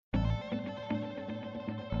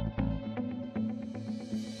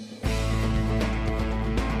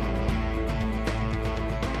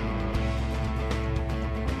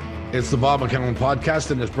It's the Bob McCown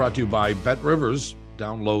podcast, and it's brought to you by Bet Rivers.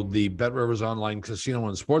 Download the Bet Rivers online casino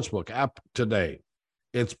and sportsbook app today.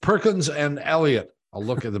 It's Perkins and Elliott. I'll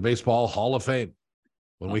look at the Baseball Hall of Fame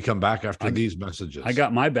when we come back after these messages. I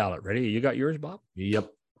got my ballot ready. You got yours, Bob? Yep.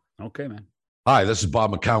 Okay, man. Hi, this is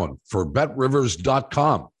Bob McCown for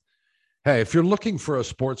BetRivers.com. Hey, if you're looking for a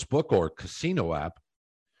sportsbook or casino app,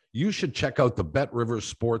 you should check out the Bet Rivers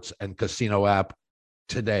Sports and Casino app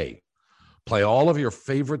today. Play all of your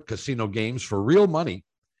favorite casino games for real money,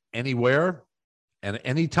 anywhere and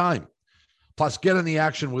anytime. Plus, get in the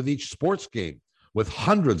action with each sports game with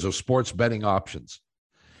hundreds of sports betting options.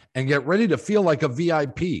 And get ready to feel like a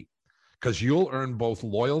VIP, because you'll earn both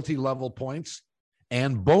loyalty level points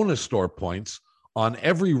and bonus store points on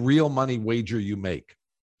every real money wager you make.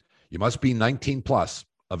 You must be 19 plus,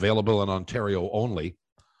 available in Ontario only.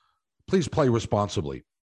 Please play responsibly.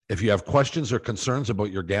 If you have questions or concerns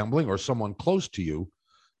about your gambling or someone close to you,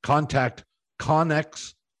 contact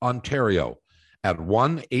Connex Ontario at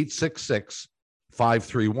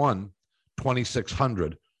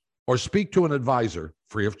 1-866-531-2600 or speak to an advisor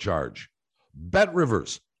free of charge.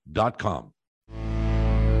 BetRivers.com.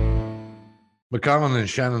 McCollum and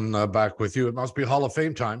Shannon back with you. It must be Hall of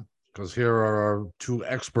Fame time, because here are our two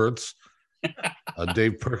experts,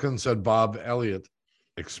 Dave Perkins and Bob Elliott.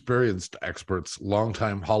 Experienced experts,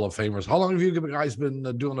 longtime Hall of Famers. How long have you guys been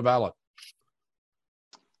doing the ballot?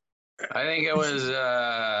 I think it was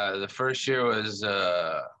the first year was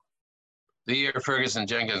the year Ferguson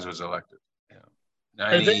Jenkins was elected. Yeah.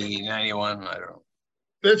 90, 91, I don't know.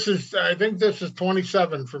 I think this is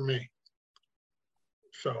 27 for me.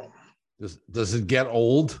 So does it get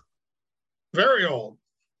old? Very old.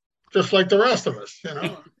 Just like the rest of us, you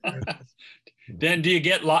know. Then do you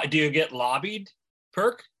get lobbied?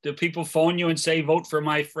 Perk? Do people phone you and say, vote for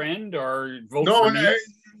my friend or vote for me? No,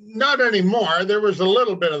 not anymore. There was a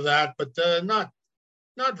little bit of that, but not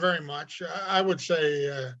very much. I would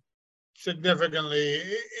say significantly,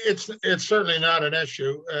 it's certainly not an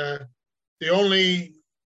issue. The only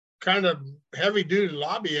kind of heavy-duty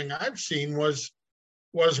lobbying I've seen was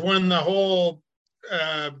when the whole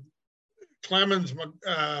Clemens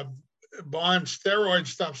Bond steroid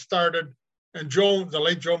stuff started. And the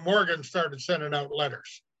late Joe Morgan started sending out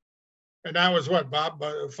letters. And that was what, Bob,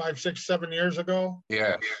 5, 6, 7 years ago?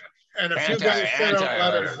 Yeah. And a few guys sent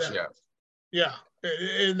out letters then. Yeah.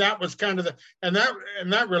 And that was kind of and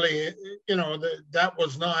that really, you know, that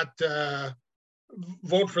was not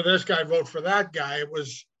vote for this guy, vote for that guy. It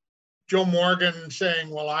was Joe Morgan saying,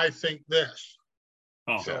 well, I think this.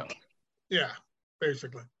 Oh. So, yeah,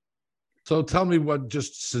 basically. So tell me,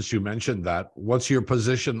 just since you mentioned that, what's your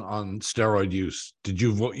position on steroid use? Did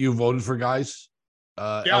you vote? You voted for guys?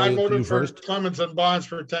 Yeah, Elliott, I voted for first? Clemens and Bonds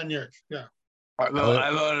for 10 years. Yeah. I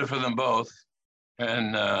voted for them both.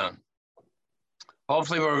 And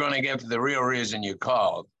hopefully we're going to get to the real reason you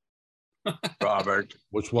called, Robert.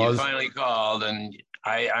 Which was? You finally called, and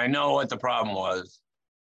I know what the problem was.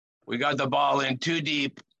 We got the ball in too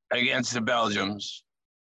deep against the Belgians.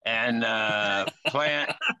 And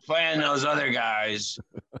playing those other guys,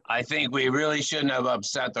 I think we really shouldn't have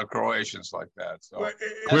upset the Croatians like that. So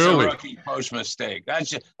that's a rookie post mistake.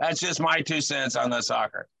 That's just my 2 cents on the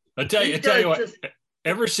soccer. I tell you what.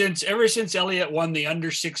 Ever since Elliott won the under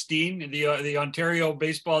 16, the Ontario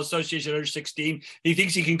Baseball Association under 16, he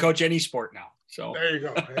thinks he can coach any sport now. So there you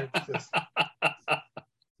go.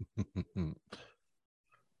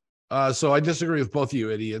 So I disagree with both of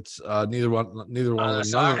you idiots. Neither one. On the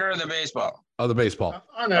soccer or the baseball? Oh, the baseball.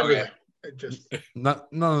 On everything. Okay. None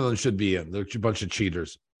of them should be in. They're a bunch of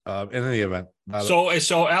cheaters. In any event.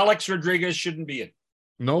 So Alex Rodriguez shouldn't be in.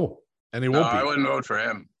 No, and he won't be. I wouldn't vote for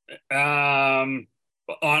him. On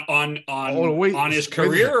his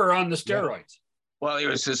career or on the steroids? Yeah. Well, he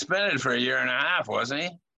was suspended for 1.5 years, wasn't he?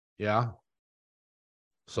 Yeah.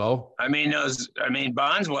 So I mean,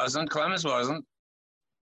 Bonds wasn't. Clemens wasn't.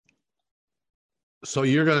 So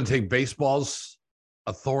you're going to take baseball's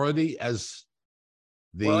authority as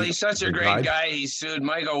the... Well, he's such a great guy. He sued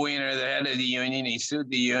Michael Weiner, the head of the union. He sued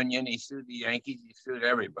the union. He sued the Yankees. He sued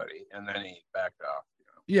everybody. And then he backed off. You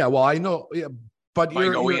know? Yeah, well, I know. Yeah, but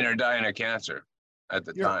Michael Weiner dying of cancer at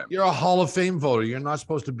the time. You're a Hall of Fame voter. You're not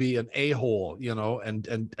supposed to be an a-hole, you know,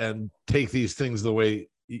 and take these things the way,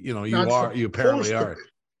 you know, you apparently are.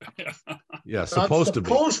 Yeah, supposed to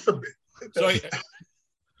be. So,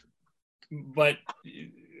 but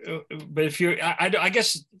if you, I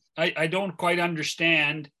guess I don't quite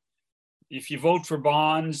understand if you vote for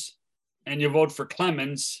Bonds and you vote for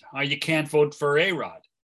Clemens, how you can't vote for A-Rod.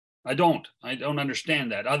 I don't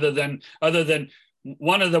understand that. Other than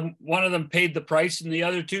one of them paid the price and the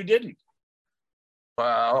other two didn't.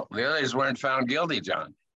 Well, the others weren't found guilty,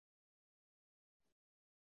 John.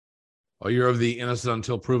 Oh, you're of the innocent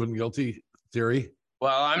until proven guilty theory?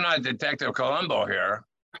 Well, I'm not Detective Columbo here.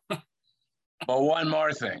 But one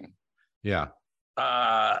more thing. Yeah.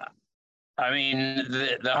 I mean,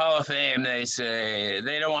 the Hall of Fame, they say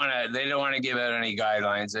they don't want to give out any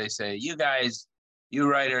guidelines. They say, you guys, you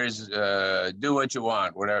writers, do what you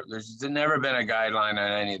want, whatever. There's never been a guideline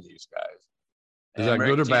on any of these guys. Is that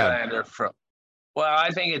good or bad? Well,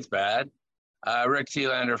 I think it's bad. Rick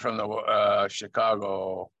Thielander from the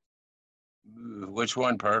Chicago, which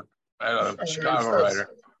one, Perk? I don't know, Chicago writer.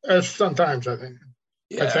 Sometimes, I think.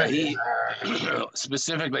 Yeah, he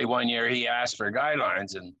specifically one year he asked for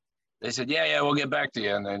guidelines, and they said, yeah, we'll get back to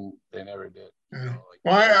you, and then they never did. Yeah. You know,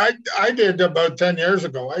 well, I did about 10 years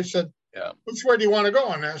ago. I said, yeah, which way do you want to go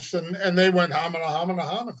on this? And they went homina, homina,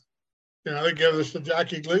 homina. You know, they gave us to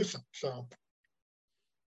Jackie Gleason, so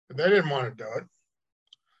they didn't want to do it.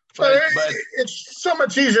 So but it's so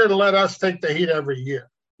much easier to let us take the heat every year.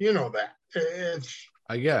 You know that. It's,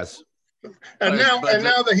 I guess. And now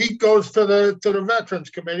the heat goes to the Veterans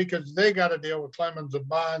Committee because they got to deal with Clemens and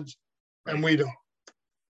Bonds, and we don't.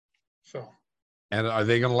 So. And are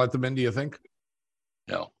they going to let them in? Do you think?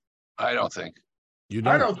 No, I don't think. You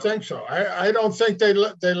don't? I don't think so. I don't think they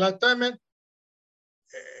let them in.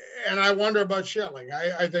 And I wonder about Schelling.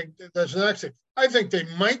 I think that's the next thing. I think they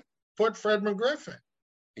might put Fred McGriff in.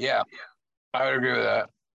 Yeah, I would agree with that.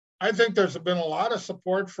 I think there's been a lot of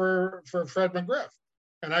support for Fred McGriff.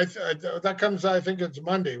 And that comes, I think it's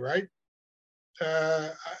Monday, right?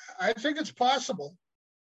 I think it's possible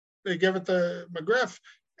they give it to McGriff.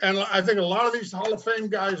 And I think a lot of these Hall of Fame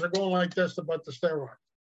guys are going like this about the steroids.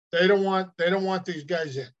 They don't want these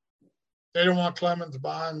guys in. They don't want Clemens,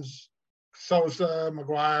 Bonds, Sosa,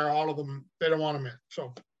 McGuire, all of them. They don't want them in.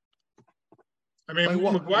 So, I mean,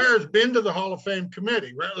 McGuire's been to the Hall of Fame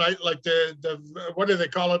committee, right? Like the what do they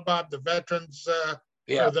call it, Bob? The veterans.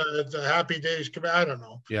 Yeah. Or the Happy Days committee. I don't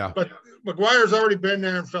know. Yeah. But McGuire's already been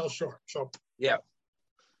there and fell short. So. Yeah.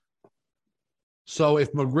 So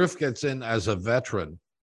if McGriff gets in as a veteran,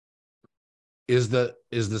 is the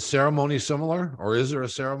ceremony similar, or is there a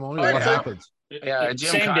ceremony? What happens? Yeah,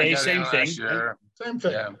 Jim same day, same thing. Same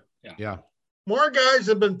thing. Yeah. More guys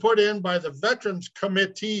have been put in by the veterans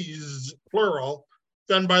committees, plural,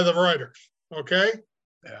 than by the writers. Okay.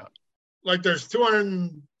 Yeah. Like there's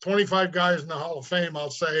 225 guys in the Hall of Fame,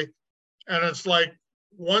 I'll say, and it's like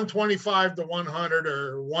 125 to 100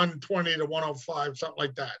 or 120 to 105, something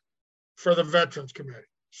like that, for the Veterans Committee.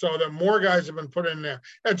 So that more guys have been put in there,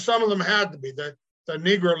 and some of them had to be the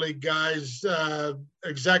Negro League guys,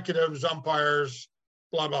 executives, umpires,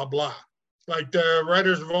 blah blah blah. Like the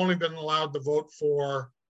writers have only been allowed to vote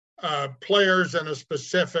for players in a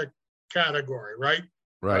specific category, right?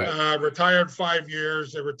 Right. Retired 5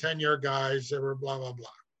 years. They were 10-year guys. They were blah blah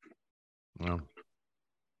blah.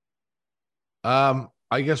 Well,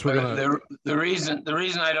 I guess we're gonna. The reason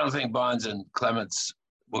I don't think Bonds and Clements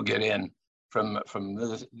will get in from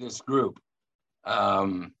this group.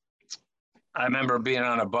 I remember being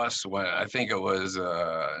on a bus when I think it was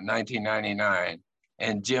 1999,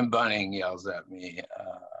 and Jim Bunning yells at me,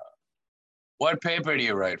 "What paper do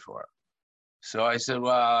you write for?" So I said,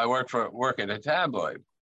 "Well, I work at a tabloid."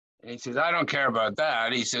 And he says, "I don't care about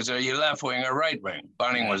that." He says, "Are you left wing or right wing?"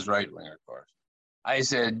 Bunning was right wing, of course. I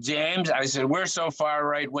said, "James," I said, "we're so far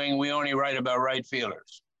right wing, we only write about right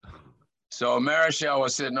fielders." So Marichal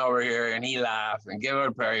was sitting over here and he laughed, and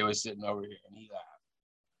Gillard Perry was sitting over here and he laughed.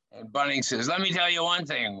 And Bunning says, "Let me tell you one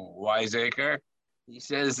thing, wiseacre." He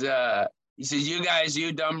says, "You guys,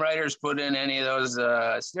 you dumb writers, put in any of those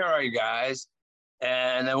steroid guys,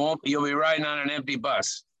 and you'll be riding on an empty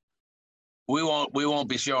bus. We won't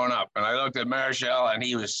be showing up." And I looked at Marichal and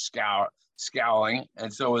he was scowling,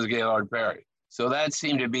 and so was Gaylord Perry. So that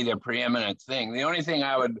seemed to be the preeminent thing. The only thing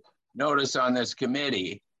I would notice on this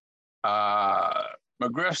committee,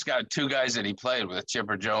 McGriff's got two guys that he played with,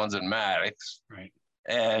 Chipper Jones and Maddox. Right.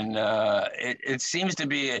 And it seems to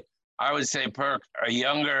be, I would say, Perk, a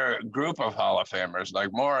younger group of Hall of Famers.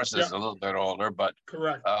 Like Morris is a little bit older, but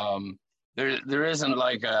correct. There isn't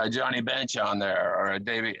like a Johnny Bench on there or a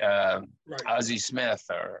Davey Ozzie Smith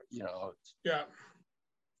or Yeah,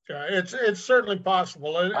 it's certainly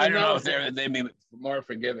possible. I don't know if they'd be more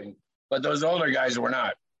forgiving, but those older guys were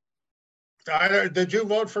not. Did you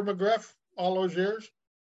vote for McGriff all those years?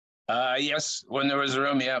 Yes, when there was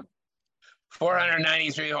room. Yeah,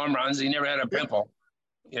 493 home runs. He never had a pimple.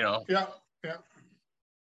 Yeah.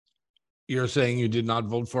 You're saying you did not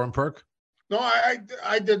vote for him, Perk? No,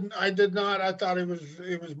 I didn't. I did not. I thought it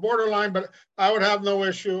was borderline, but I would have no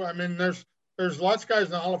issue. I mean, there's there's lots of guys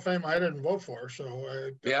in the Hall of Fame I didn't vote for. So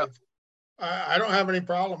I don't have any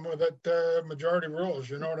problem with it. Majority rules,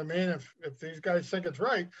 you know what I mean? If these guys think it's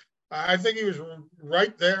right, I think he was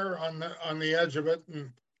right there on the edge of it.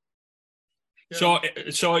 And so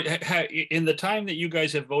in the time that you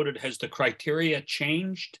guys have voted, has the criteria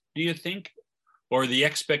changed, do you think? Or the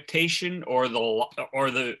expectation, or the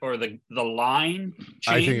line changed?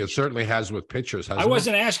 I think it certainly has with pitchers. I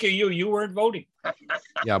wasn't asking you; you weren't voting.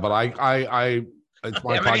 Yeah, but I it's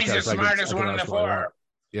my podcast. But he's the smartest one of the four.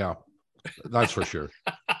 Yeah, that's for sure.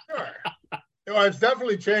 Sure. Well, it's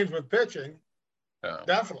definitely changed with pitching. Yeah.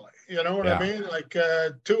 Definitely, you know what I mean. Like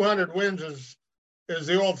 200 wins is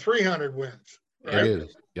the old 300 wins. Right? It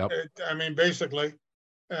is. Yep. I mean, basically.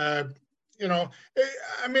 You know,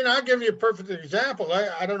 I mean, I'll give you a perfect example.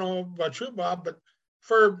 I don't know about you, Bob, but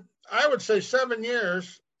for, I would say 7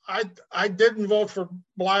 years, I didn't vote for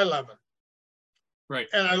Blyleven. Right.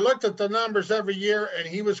 And I looked at the numbers every year, and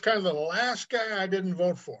he was kind of the last guy I didn't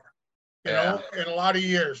vote for, you know, in a lot of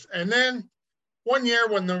years. And then one year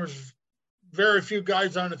when there was very few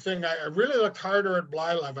guys on the thing, I really looked harder at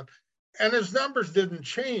Blyleven. And his numbers didn't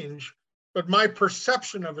change, but my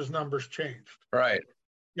perception of his numbers changed. Right.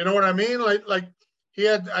 You know what I mean? Like he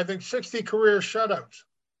had, I think, 60 career shutouts.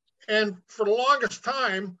 And for the longest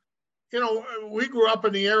time, you know, we grew up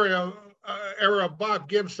in the era of Bob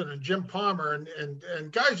Gibson and Jim Palmer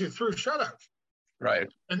and guys who threw shutouts. Right.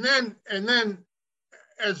 And then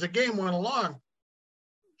as the game went along,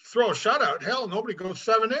 throw a shutout, hell, nobody goes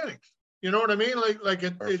 7 innings. You know what I mean? Like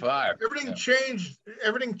everything changed.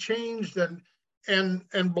 Everything changed, and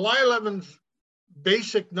Blyleven's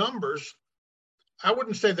basic numbers, I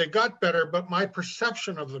wouldn't say they got better, but my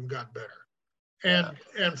perception of them got better.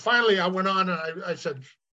 And finally I went on and I said,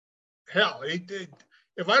 hell,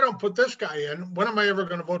 if I don't put this guy in, when am I ever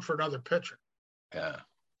going to vote for another pitcher? Yeah.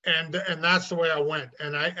 And that's the way I went.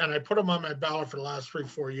 And I put him on my ballot for the last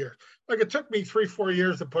 3-4 years. Like it took me 3-4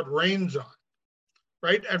 years to put Raines on,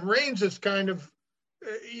 right? And Raines is kind of,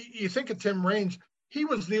 you think of Tim Raines, he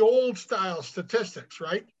was the old style statistics,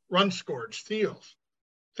 right? Runs scored, steals,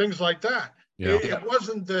 things like that. Yeah. It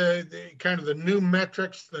wasn't the kind of the new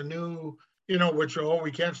metrics, the new, you know, which,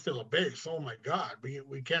 we can't steal a base. Oh my God,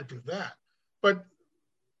 we can't do that. But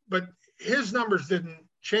his numbers didn't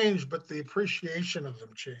change, but the appreciation of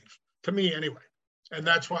them changed, to me anyway. And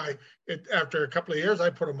that's why after a couple of years,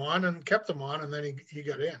 I put him on and kept him on, and then he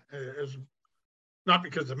got in. It was not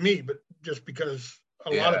because of me, but just because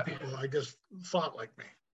a lot of people, I guess, thought like me.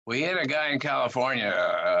 We had a guy in California,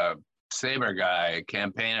 a Sabre guy,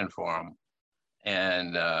 campaigning for him.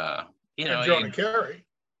 And, you know, Jonah Carey.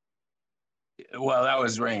 Well, that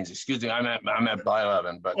was Raines. Excuse me. I'm at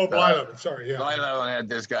Blyleven, but Blyleven. Sorry, yeah. Blyleven had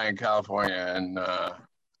this guy in California, and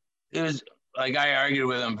it was like I argued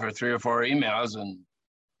with him for 3 or 4 emails, and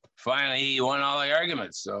finally he won all the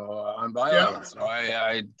arguments. So on Blyleven, so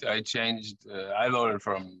I changed. I voted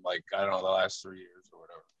for him, like, I don't know, the last 3 years or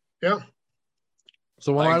whatever. Yeah.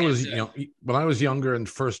 So when I was younger and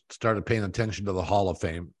first started paying attention to the Hall of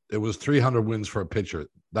Fame, it was 300 wins for a pitcher.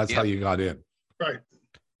 That's how you got in. Right.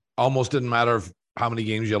 Almost didn't matter how many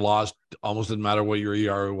games you lost. Almost didn't matter what your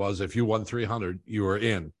ERA was. If you won 300, you were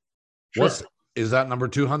in. Sure. Is that number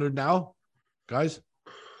 200 now, guys?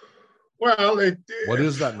 Well, what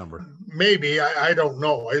is that number? Maybe I don't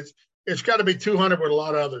know. It's got to be 200 with a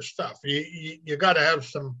lot of other stuff. You got to have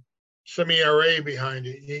some ERA behind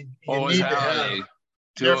it. You need to have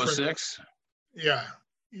 206. Yeah,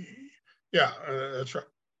 that's right.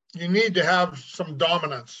 You need to have some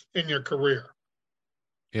dominance in your career.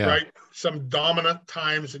 Yeah. Right. Some dominant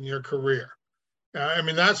times in your career. I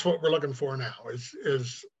mean, that's what we're looking for now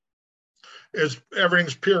is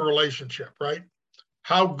everything's peer relationship, right?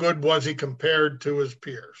 How good was he compared to his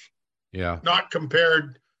peers? Yeah. Not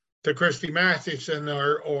compared to Christy Mathewson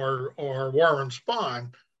or Warren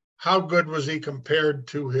Spahn. How good was he compared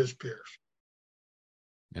to his peers?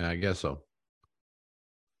 Yeah, I guess so.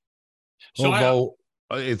 So although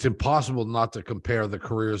it's impossible not to compare the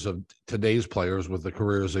careers of today's players with the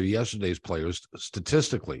careers of yesterday's players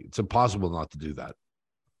statistically. It's impossible not to do that.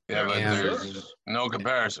 Yeah, but there's no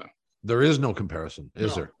comparison. There is no comparison,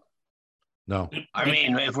 is there? No. I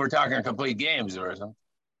mean, if we're talking complete games, there isn't.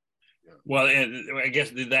 Well, I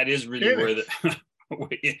guess that is really where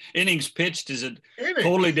the innings pitched is a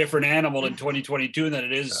totally different animal in 2022 than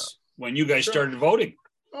it is when you guys started voting.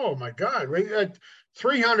 Oh my God. We had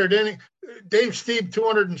 300 innings, Dave Steve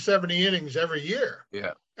 270 innings every year.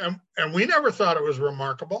 Yeah. And we never thought it was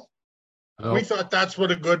remarkable. No. We thought that's what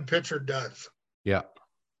a good pitcher does. Yeah.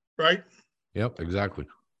 Right? Yep, exactly.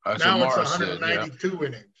 Now it's 192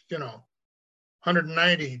 innings, you know.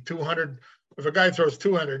 190, 200. If a guy throws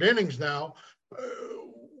 200 innings now,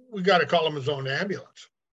 we got to call him his own ambulance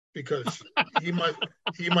because he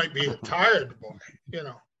might be a tired boy, you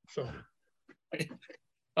know. So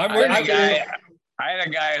I had a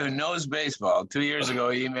guy who knows baseball 2 years ago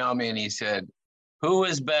emailed me and he said, "Who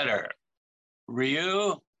is better,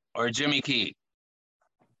 Ryu or Jimmy Key?"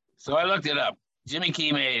 So I looked it up. Jimmy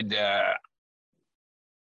Key made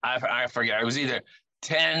I forget. It was either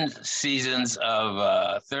 10 seasons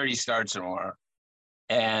of 30 starts or more,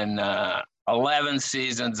 and 11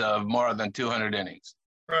 seasons of more than 200 innings.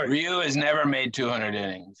 Right. Ryu has never made 200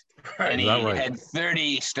 innings, Right. and he had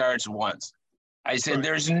 30 starts once. I said,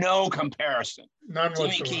 "There's no comparison." None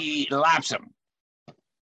Jimmy whatsoever. Key laps him,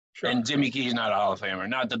 Sure. and Jimmy Key's not a Hall of Famer.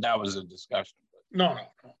 Not that that was a discussion. No,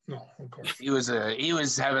 of course. He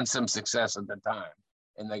was having some success at the time.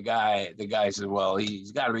 And the guy said, "Well,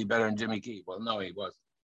 he's got to be better than Jimmy Key." Well, no, he wasn't.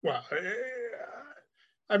 Well,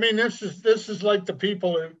 I mean, this is like the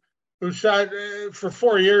people who sat for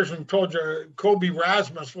 4 years and told you Kobe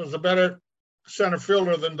Rasmus was a better center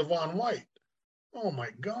fielder than Devon White. Oh my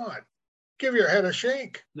God, give your head a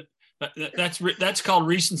shake. That's called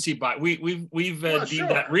recency bias. We've deemed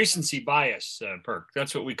that recency bias, Perk.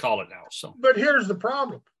 That's what we call it now. So, but here's the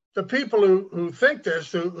problem: the people who think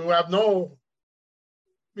this, who have no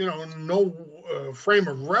frame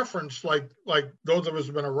of reference like those of us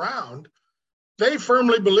who've been around, they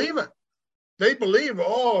firmly believe it. They believe,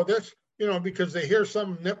 this, because they hear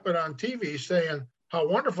some nippet on TV saying how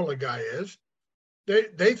wonderful a guy is.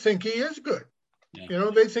 They think he is good.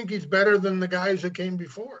 Yeah. They think he's better than the guys that came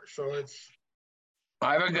before. So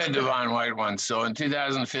I have a good Devon White one. So in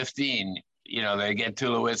 2015, they get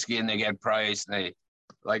Tulowitzki and they get Price, and they,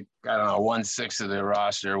 1/6 of their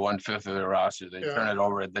roster, 1/5 of their roster. They turn it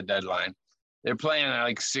over at the deadline. They're playing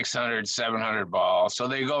like 600, 700 ball. So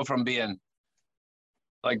they go from being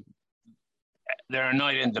they're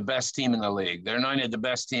anointed the best team in the league. They're anointed the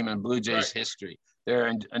best team in Blue Jays history.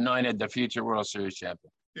 They're anointed the future World Series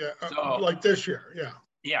champion. Yeah, so, like this year, yeah.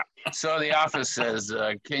 Yeah. So the office says,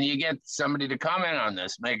 "Can you get somebody to comment on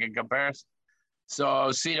this, make a comparison?"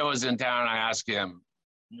 So Cito was in town. I asked him,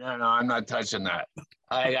 No, I'm not touching that.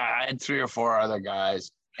 I had 3 or 4 other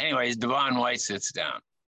guys. Anyways, Devon White sits down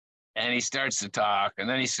and he starts to talk, and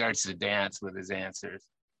then he starts to dance with his answers.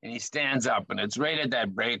 And he stands up, and it's right at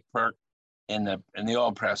that break, Perk, in the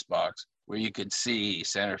old press box where you could see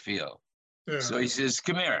center field. Yeah. So he says,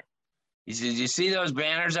 "Come here." He says, "You see those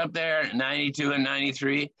banners up there, 92 and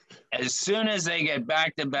 93? As soon as they get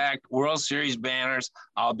back-to-back World Series banners,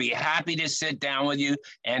 I'll be happy to sit down with you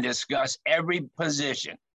and discuss every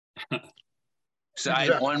position.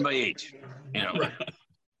 Side one by each, Right.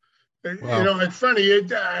 Wow. It's funny.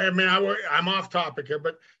 I'm off topic here,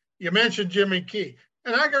 but you mentioned Jimmy Key.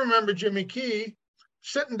 And I can remember Jimmy Key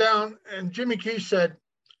sitting down, and Jimmy Key said,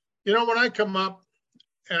 when I come up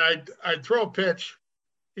and I'd throw a pitch,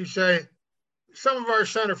 he'd say, some of our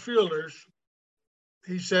center fielders,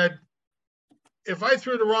 he said, if I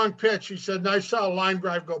threw the wrong pitch, he said, and I saw a line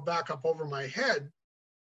drive go back up over my head,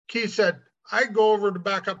 Key said, I go over to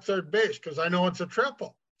back up third base because I know it's a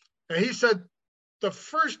triple. And he said the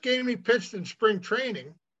first game he pitched in spring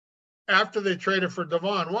training after they traded for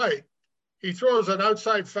Devon White, he throws an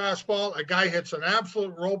outside fastball. A guy hits an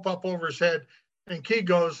absolute rope up over his head, and Key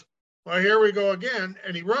goes, well, here we go again.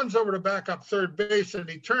 And he runs over to back up third base, and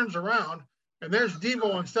he turns around, and there's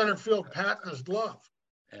Devo in center field patting his glove.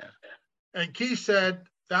 Yeah. And Key said,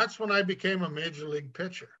 that's when I became a major league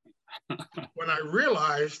pitcher. When I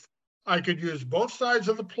realized I could use both sides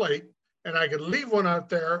of the plate, and I could leave one out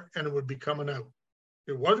there, and it would be coming out.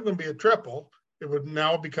 It wasn't going to be a triple. It would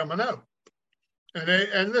now be coming out.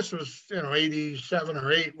 And this was, 87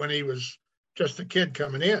 or 8 when he was just a kid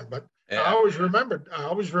coming in. But yeah. I always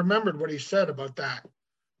remembered what he said about that.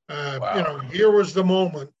 Wow. Here was the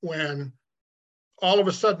moment when all of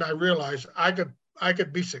a sudden I realized I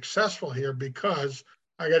could be successful here because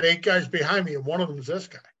I got 8 guys behind me, and one of them is this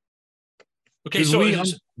guy. Okay,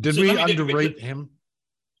 did we underrate him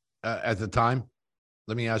at the time?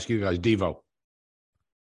 Let me ask you guys, Devo.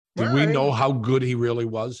 Did we know how good he really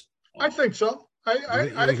was? I think so.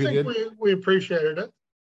 I think we appreciated it.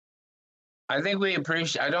 I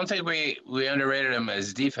don't think we underrated him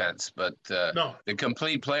as defense, but no. The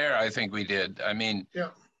complete player, I think we did. I mean, yeah.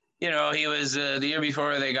 He was the year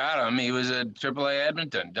before they got him. He was at AAA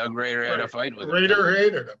Edmonton. Doug Rader had a fight with him. Rader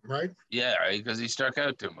hated him, right? Yeah, because he struck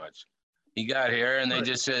out too much. He got here, and they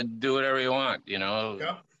just said, "Do whatever you want."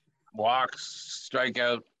 Yeah. Walks,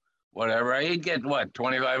 strikeout, whatever. He'd get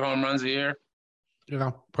 25 home runs a year.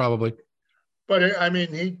 Probably. But I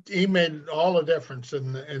mean, he made all the difference.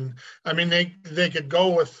 And I mean, they could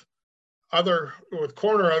go with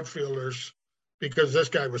corner outfielders because this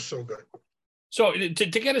guy was so good. So to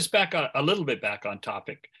get us back a little bit back on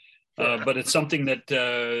topic, but it's something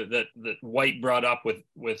that White brought up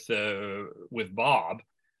with Bob.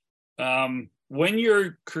 When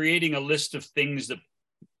you're creating a list of things that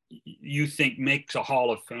you think makes a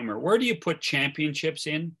Hall of Famer, where do you put championships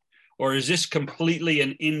in? Or is this completely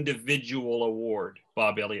an individual award,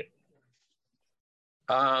 Bob Elliott?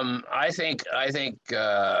 I think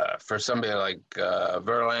for somebody like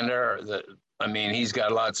Verlander, he's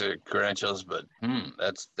got lots of credentials, but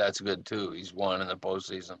that's good too. He's won in the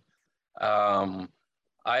postseason. I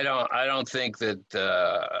don't think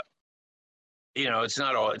that it's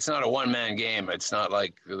not a one-man game. It's not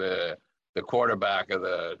like the quarterback of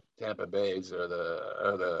the Tampa Bays or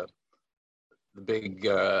the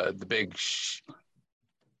big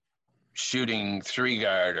shooting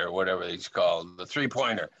 3-guard or whatever he's called, the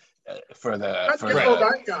 3-pointer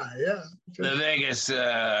that guy, yeah. The Vegas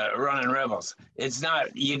running Rebels. It's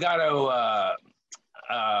not. You got to.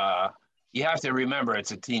 You have to remember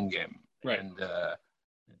it's a team game, right? And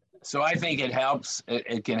so I think it helps.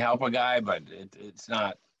 It can help a guy, but it's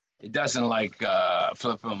not. It doesn't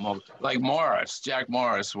flip him over. Like Morris, Jack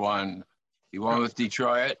Morris won. He won with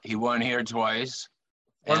Detroit. He won here twice.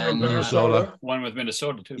 One with Minnesota. One with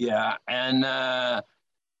Minnesota too. Yeah, and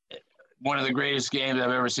one of the greatest games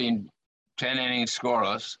I've ever seen. 10 innings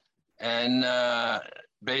scoreless, and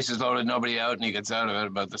bases loaded, nobody out, and he gets out of it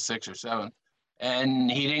about the 6th or 7th.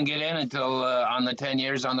 And he didn't get in until on the 10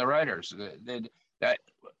 years on the Writers.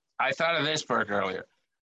 I thought of this perk earlier.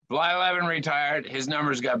 Blyleven retired, his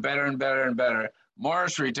numbers got better and better and better.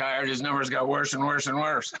 Morris retired, his numbers got worse and worse and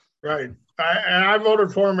worse. Right. I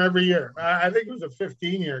voted for him every year. I think he was a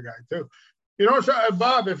 15-year guy too. So,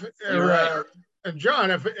 Bob, and John,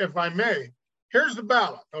 if I may, here's the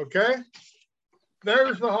ballot, okay?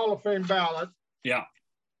 There's the Hall of Fame ballot. Yeah.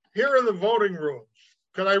 Here are the voting rules.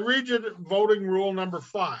 Could I read you voting rule number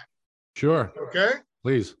 5? Sure. Okay?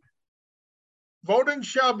 Please. Voting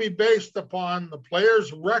shall be based upon the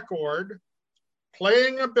player's record,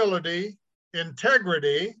 playing ability,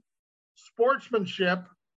 integrity, sportsmanship,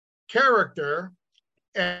 character,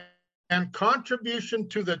 and contribution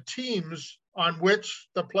to the teams on which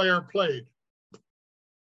the player played.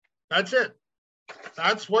 That's it.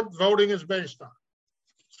 That's what voting is based on.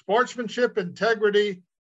 Sportsmanship, integrity,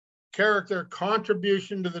 character,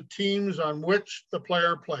 contribution to the teams on which the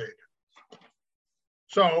player played.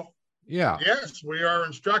 So, yes, we are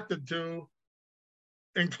instructed to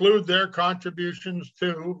include their contributions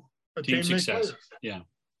to a team success. Yeah.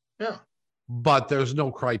 But there's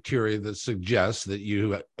no criteria that suggests that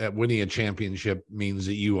you winning a championship means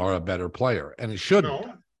that you are a better player, and it shouldn't.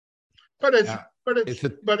 No, but it's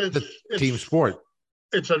team sport.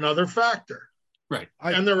 It's another factor. Right.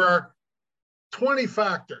 And there are 20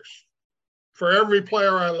 factors for every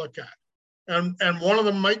player I look at. And one of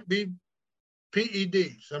them might be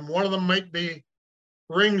PEDs, and one of them might be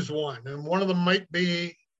rings won, and one of them might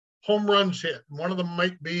be home runs hit, and one of them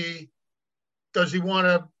might be, does he want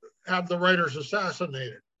to have the writers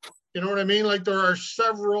assassinated? You know what I mean? Like, there are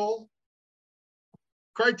several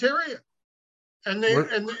criteria. And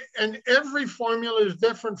every formula is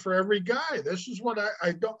different for every guy. This is what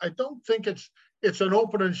I don't think it's an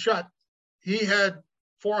open and shut. He had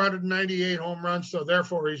 498 home runs, so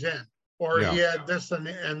therefore he's in. Or he had this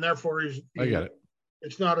and therefore I get it.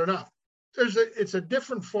 It's not enough. It's a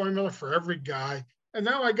different formula for every guy. And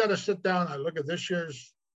now I got to sit down. I look at this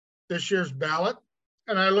year's ballot,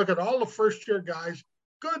 and I look at all the first-year guys,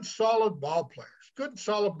 good solid ball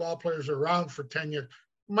players around for 10 years.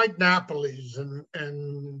 Mike Napoli's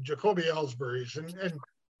and Jacoby Ellsbury's and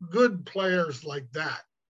good players like that.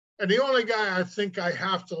 And the only guy I think I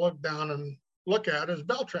have to look down and look at is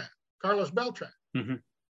Beltran, Carlos Beltran. Mm-hmm.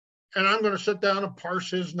 And I'm going to sit down and parse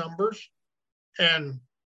his numbers and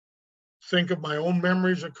think of my own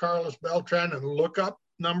memories of Carlos Beltran and look up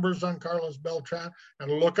numbers on Carlos Beltran and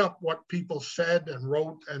look up what people said and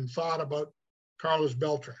wrote and thought about Carlos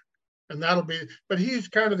Beltran. And but he's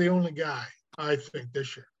kind of the only guy, I think,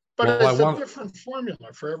 this year. But it's a different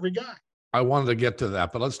formula for every guy. I wanted to get to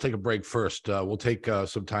that, but let's take a break first. We'll take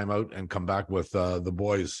some time out and come back with the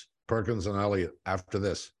boys, Perkins and Elliott, after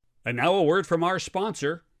this. And now a word from our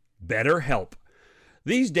sponsor, BetterHelp.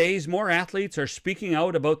 These days, more athletes are speaking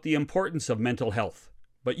out about the importance of mental health.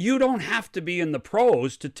 But you don't have to be in the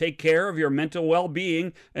pros to take care of your mental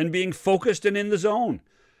well-being and being focused and in the zone.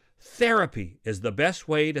 Therapy is the best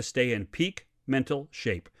way to stay in peak mental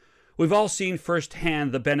shape. We've all seen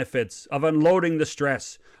firsthand the benefits of unloading the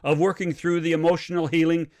stress, of working through the emotional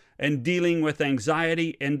healing and dealing with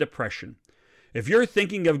anxiety and depression. If you're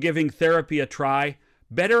thinking of giving therapy a try,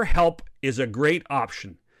 BetterHelp is a great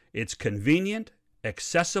option. It's convenient,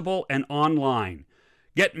 accessible, and online.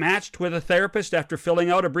 Get matched with a therapist after filling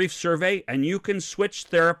out a brief survey, and you can switch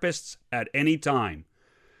therapists at any time.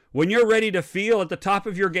 When you're ready to feel at the top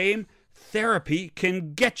of your game, therapy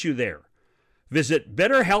can get you there. Visit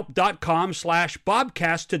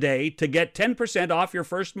betterhelp.com/Bobcast today to get 10% off your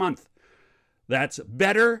first month. That's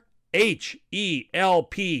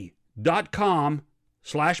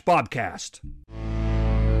betterhelp.com/Bobcast.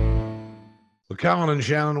 McCowan and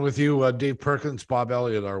Shannon with you. Dave Perkins, Bob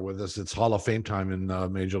Elliott are with us. It's Hall of Fame time in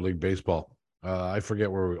Major League Baseball. I forget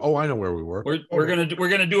where we. Oh, I know where we were. We're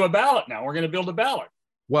gonna do a ballot now. We're gonna build a ballot.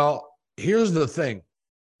 Well, here's the thing.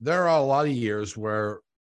 There are a lot of years where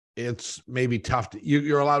it's maybe tough.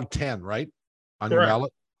 You're allowed 10, right, on your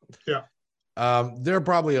ballot? Yeah. There are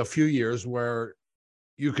probably a few years where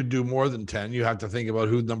you could do more than 10. You have to think about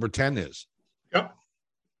who number 10 is. Yep.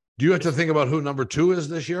 Do you have to think about who number 2 is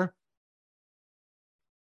this year?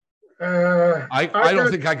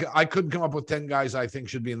 I couldn't come up with 10 guys I think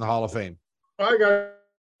should be in the Hall of Fame. I got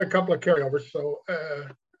a couple of carryovers, so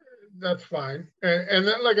that's fine. And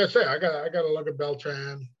then, like I say, I got to look at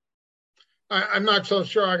Beltran. I'm not so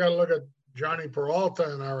sure. I got to look at Johnny Peralta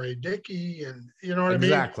and R.A. Dickey, and you know what I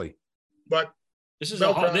mean? Exactly. But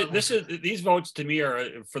these votes to me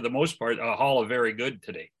are, for the most part, a Hall of Very Good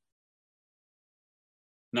today.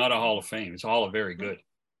 Not a Hall of Fame. It's a Hall of Very Good.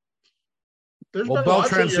 Well,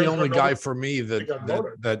 Beltran's the only guy for me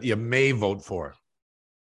that you may vote for,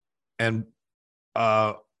 and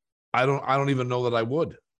I don't even know that I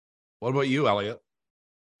would. What about you, Elliot?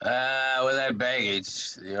 With that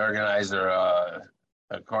baggage, the organizer,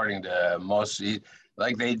 according to most,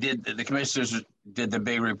 like they did, the commissioners did the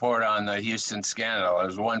big report on the Houston scandal. There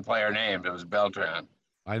was one player named. It was Beltran.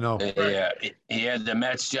 I know. He had the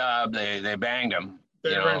Mets job. They banged him.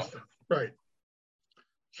 They arrested him. Right.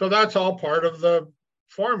 So that's all part of the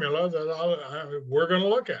formula that we're going to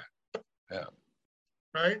look at. Yeah.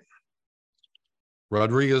 Right.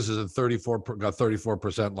 Rodriguez is at 34, got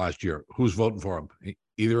 34% last year. Who's voting for him?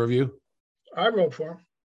 Either of you? I vote for him.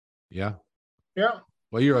 Yeah. Yeah.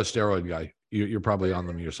 Well, you're a steroid guy. You're probably on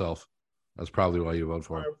them yourself. That's probably why you vote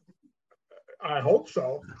for him. I hope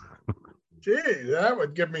so. Gee, that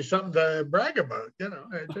would give me something to brag about,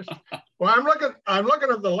 Well, I'm looking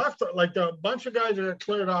at the left, like the bunch of guys that got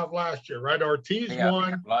cleared off last year, right? Ortiz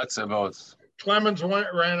won. Lots of votes. Clemens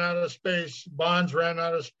ran out of space. Bonds ran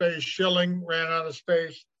out of space. Schilling ran out of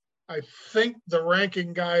space. I think the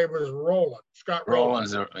ranking guy was Rowland. Scott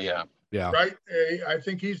Rowland. Yeah. Right? I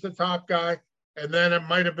think he's the top guy. And then it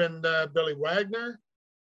might have been Billy Wagner.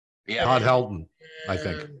 Yeah. Todd Helton, I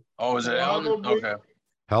think. Oh, is it Helton? Okay.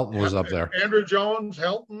 Helton was up there. Andrew Jones,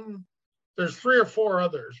 Helton. There's 3 or 4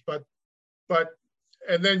 others, but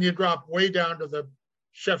and then you drop way down to the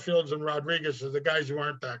Sheffields and Rodriguez's, the guys who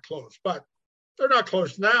aren't that close. But they're not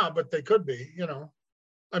close now, but they could be,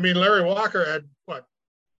 I mean, Larry Walker had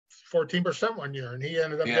 14% one year, and he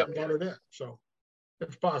ended up getting voted in. So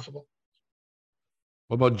it's possible.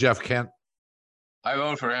 What about Jeff Kent? I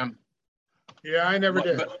vote for him. Yeah, I never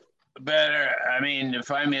did. Better, I mean,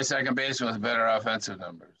 find me a second baseman with better offensive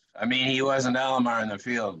numbers. I mean, he wasn't Alomar in the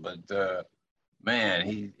field, but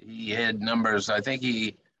man, he had numbers. I think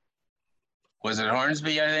was it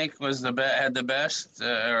Hornsby, I think, had the best,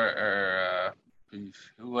 or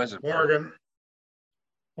who was it? Morgan.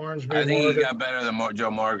 Hornsby. I think he got better than Joe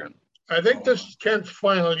Morgan. I think this is Kent's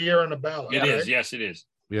final year on the ballot. It is. Yes, it is.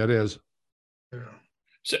 Yeah, it is. Yeah.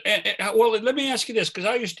 So, well, let me ask you this, because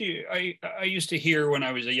I used to hear when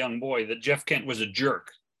I was a young boy that Jeff Kent was a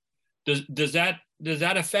jerk. Does that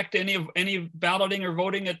affect any balloting or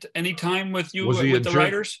voting at any time with you, with the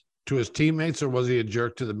writers? To his teammates, or was he a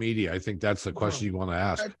jerk to the media? I think that's the question you want to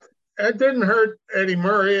ask. It didn't hurt Eddie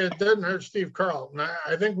Murray. It didn't hurt Steve Carlton.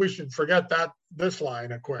 I think we should forget this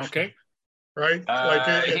line of question. Okay. Right?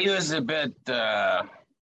 He was a bit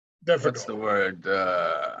difficult. What's the word?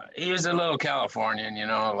 He was a little Californian,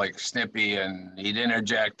 like snippy, and he'd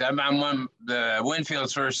interject. I'm on the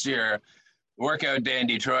Winfield's first year, workout day in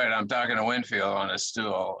Detroit. I'm talking to Winfield on a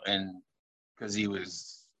stool, and because there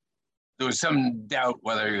was some doubt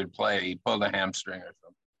whether he would play. He pulled a hamstring or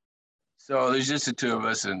something. So there's just the two of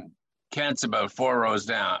us, and Kent's about 4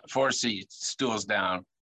 stools down.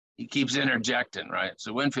 He keeps interjecting, right?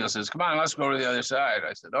 So Winfield says, "Come on, let's go to the other side."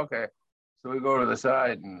 I said, "Okay." So we go to the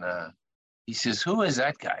side, and he says, "Who is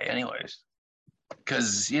that guy anyways?"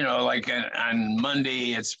 because like on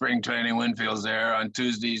Monday it's spring training, Winfield's there. On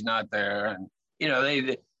Tuesday he's not there, and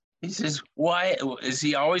he says, "Why is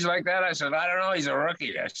he always like that?" I said, "I don't know. He's a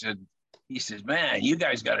rookie." He says, "Man, you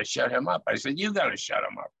guys got to shut him up." I said, "You got to shut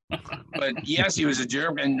him up." But yes, he was a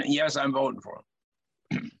jerk, and yes, I'm voting for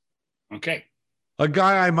him. Okay. A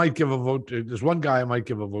guy I might give a vote to. There's one guy I might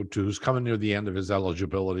give a vote to who's coming near the end of his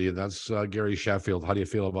eligibility, and that's Gary Sheffield. How do you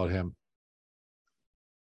feel about him?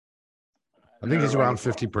 I think he's around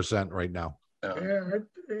 50% right now. Yeah,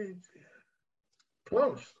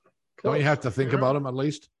 close. Don't you have to think about him at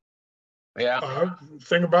least? Yeah. I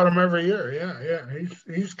think about him every year. Yeah.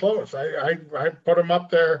 He's close. I put him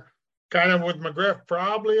up there kind of with McGriff,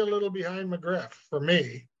 probably a little behind McGriff for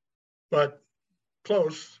me, but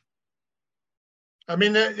close. I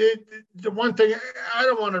mean, the one thing I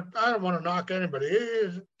don't want to knock anybody. It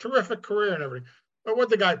is a terrific career and everything, but what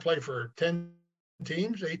the guy play for 10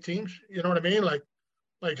 teams, 8 teams? You know what I mean? Like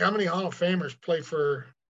how many Hall of Famers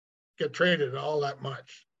get traded all that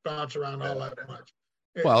much, bounce around all that much?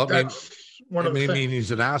 Well, it may mean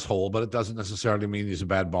he's an asshole, but it doesn't necessarily mean he's a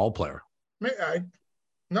bad ball player.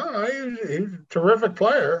 No, he's a terrific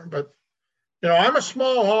player, but I'm a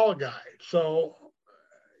small hall guy, so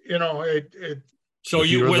So will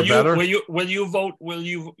you vote? Will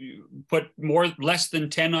you put less than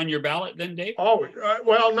 10 on your ballot then, Dave? Always.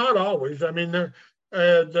 Well, not always. I mean,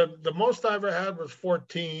 the most I ever had was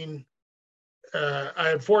 14. I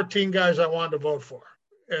had 14 guys I wanted to vote for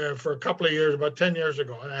a couple of years, about 10 years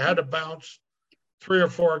ago, and I had to bounce 3 or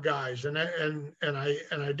 4 guys, and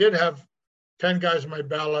I did have 10 guys on my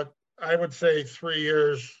ballot. I would say 3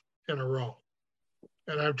 years in a row,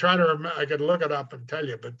 and I'm trying to remember. I could look it up and tell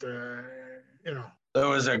you, but there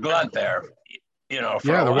was a glut there. There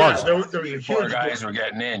was. There was 4 guys were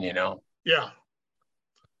getting in. Yeah.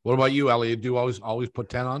 What about you, Elliot? Do you always put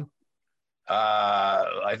 10 on?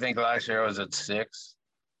 I think last year I was at 6.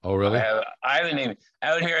 Oh, really? I haven't even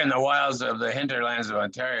out here in the wilds of the hinterlands of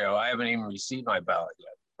Ontario. I haven't even received my ballot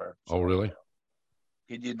yet. Oh, really?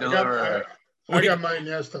 Could you deliver? I got mine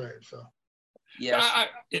yesterday. So yes.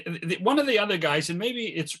 One of the other guys, and maybe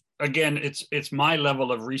it's my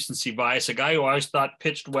level of recency bias. A guy who I always thought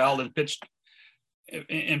pitched well and pitched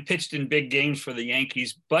in big games for the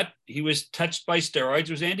Yankees, but he was touched by steroids.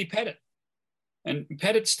 Was Andy Pettitte, and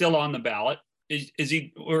Pettitte's still on the ballot. Is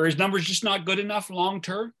he, or his numbers just not good enough long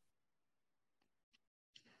term?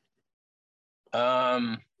 I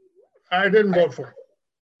didn't vote for him.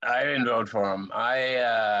 I didn't vote for him.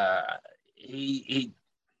 He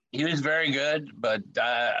was very good, but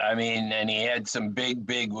and he had some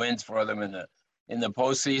big wins for them in the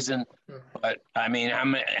postseason. But how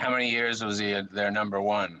many years was he their number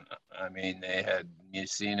one? They had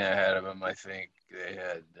Mussina ahead of him. I think they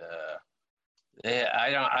had.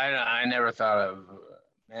 I never thought of,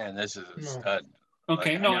 man, this is a stud.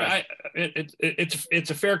 Okay, it's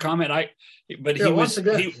a fair comment. He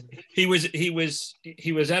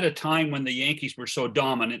was at a time when the Yankees were so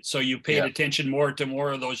dominant, so you paid attention more to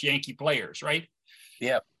more of those Yankee players, right?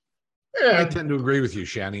 Yep. Yeah. I tend to agree with you,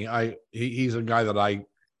 Shanny. He's a guy that I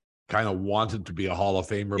kind of wanted to be a Hall of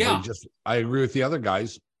Famer, but I agree with the other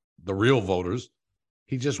guys, the real voters.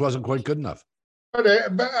 He just wasn't quite good enough. But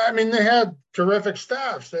they had terrific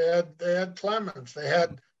staffs. They had Clemens. They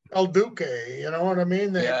had El Duque. You know what I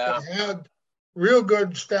mean? They had real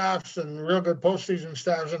good staffs and real good postseason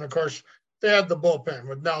staffs, and of course they had the bullpen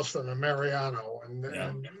with Nelson and Mariano. And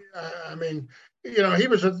he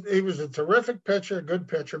was a terrific pitcher, a good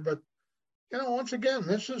pitcher. But once again,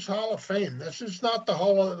 this is Hall of Fame. This is not the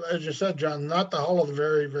Hall of, as you said, John, not the Hall of the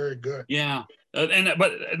very, very good. Yeah, but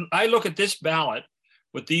I look at this ballot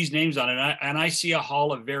with these names on it, and I see a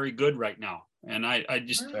Hall of very good right now. And I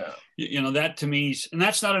just, that to me, and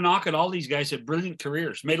that's not a knock at all. These guys had brilliant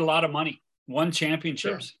careers, made a lot of money, won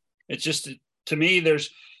championships. Sure. It's just, to me,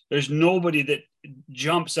 there's nobody that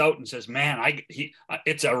jumps out and says, man,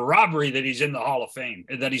 it's a robbery that he's in the Hall of Fame,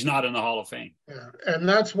 that he's not in the Hall of Fame. Yeah. And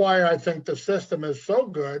that's why I think the system is so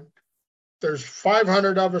good. There's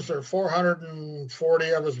 500 of us or 440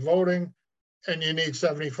 of us voting, and you need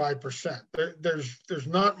 75%. There's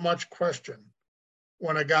not much question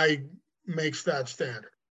when a guy makes that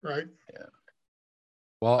standard, right? Yeah.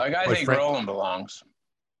 Well, I think Roland belongs.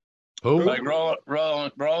 Who? Like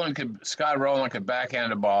Scott Rowland could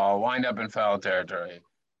backhand a ball, wind up in foul territory.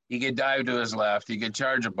 He could dive to his left. He could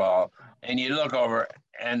charge a ball, and you look over,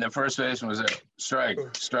 and the first baseman was a strike.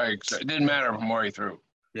 It didn't matter from where he threw.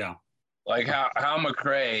 Yeah. Like Hal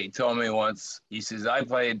McRae told me once. He says I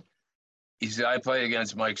played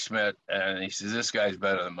against Mike Schmidt, and he says this guy's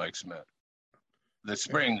better than Mike Schmidt. The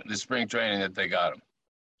spring training that they got him,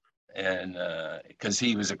 and because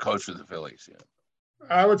he was a coach for the Phillies. Yeah.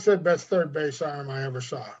 I would say best third base arm I ever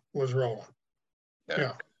saw was Roland.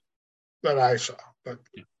 Yeah, that I saw.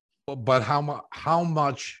 But how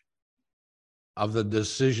much of the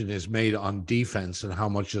decision is made on defense and how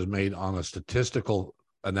much is made on a statistical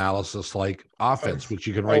analysis like offense, which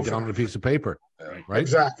you can write down on a piece of paper, right?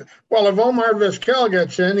 Exactly. Well, if Omar Vizquel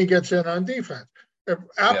gets in, he gets in on defense. If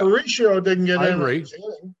Aparicio didn't get in on his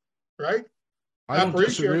hitting, right?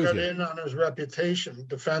 Aparicio got in on his reputation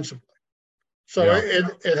defensively. So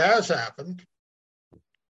it has happened.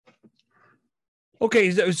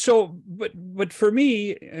 Okay, so but for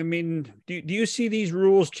me, I mean, do you see these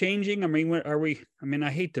rules changing? I mean, are we? I mean,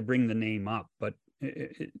 I hate to bring the name up, but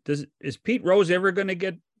is Pete Rose ever going to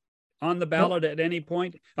get on the ballot at any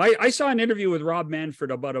point? I saw an interview with Rob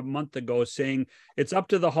Manfred about a month ago saying it's up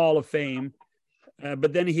to the Hall of Fame,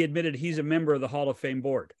 but then he admitted he's a member of the Hall of Fame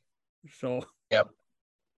board. So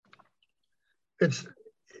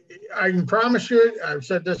I can promise you, I've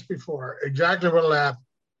said this before, exactly what will happen.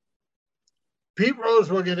 Pete Rose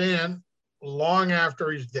will get in long after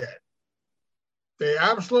he's dead. They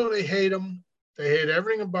absolutely hate him. They hate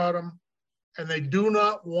everything about him. And they do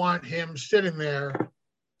not want him sitting there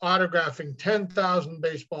autographing 10,000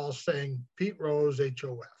 baseballs saying Pete Rose,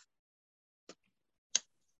 HOF.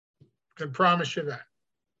 Can promise you that.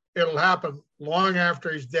 It'll happen long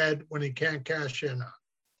after he's dead when he can't cash in on.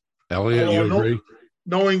 Elliot, you agree?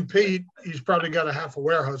 Knowing Pete, he's probably got a half a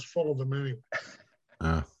warehouse full of them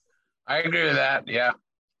anyway. I agree with that. Yeah.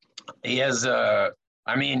 He has, I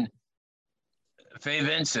mean, Faye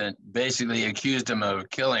Vincent basically accused him of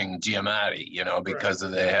killing Giamatti, because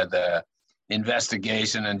they had the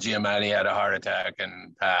investigation and Giamatti had a heart attack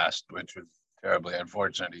and passed, which was terribly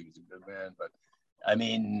unfortunate. He was a good man. But I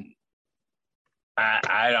mean,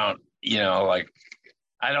 I don't,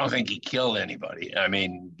 I don't think he killed anybody. I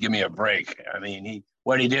mean, give me a break. I mean,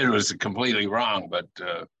 what he did was completely wrong, but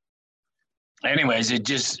anyways, it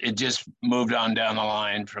just moved on down the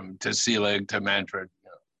line to Selig to Manfred.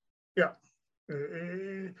 Yeah.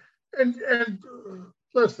 And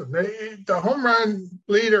listen, the home run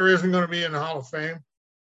leader isn't going to be in the Hall of Fame.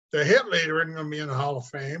 The hit leader isn't going to be in the Hall of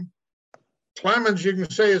Fame. Clemens, you can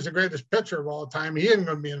say, is the greatest pitcher of all time. He isn't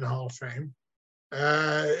going to be in the Hall of Fame.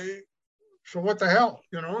 So what the hell?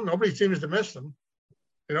 Nobody seems to miss them.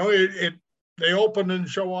 They open and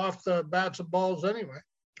show off the bats and balls anyway.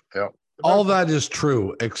 Yeah. All that is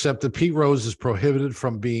true, except that Pete Rose is prohibited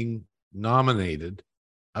from being nominated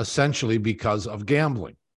essentially because of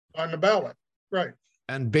gambling. On the ballot, right.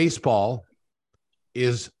 And baseball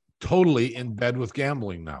is totally in bed with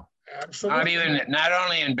gambling now. Absolutely. Not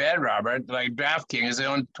only in bed, Robert, like DraftKings, they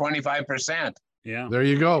own 25%. Yeah. There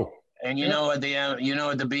you go. And you know what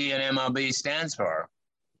the B in MLB stands for?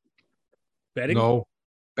 Betting? No.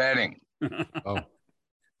 Betting. Oh.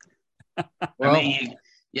 Well,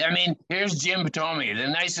 I mean, here's Jim Tomey, the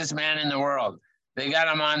nicest man in the world. They got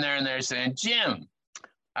him on there and they're saying, Jim,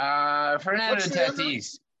 Fernando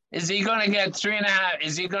Tatis, is he going to get 3.5?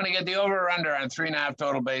 Is he going to get the over or under on 3.5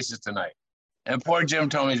 total bases tonight? And poor Jim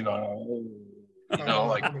Tomey's going,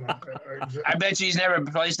 I bet you he's never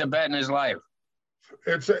placed a bet in his life.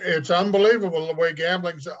 It's unbelievable the way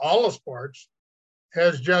gambling, all the sports,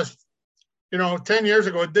 has just, 10 years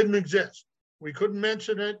ago, it didn't exist. We couldn't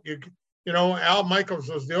mention it. Al Michaels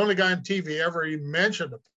was the only guy on TV ever even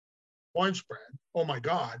mentioned a point spread. Oh my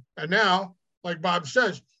God. And now, like Bob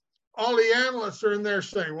says, all the analysts are in there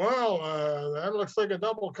saying, well, that looks like a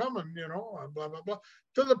double coming, blah, blah, blah.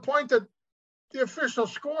 To the point that the official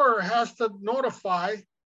scorer has to notify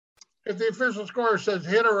if the official scorer says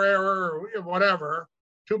hit or error or whatever,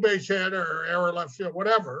 2-base hit or error left field,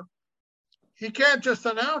 whatever. He can't just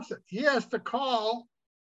announce it. He has to call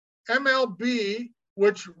MLB,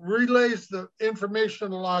 which relays the information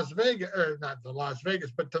to Las Vegas, or not to Las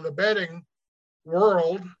Vegas, but to the betting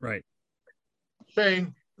world. Right.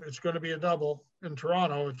 Saying it's going to be a double in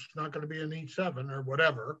Toronto. It's not going to be an E7 or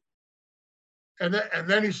whatever. And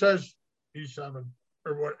then he says E7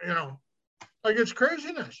 or what, like it's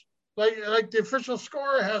craziness. Like the official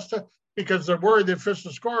scorer has to, because they're worried the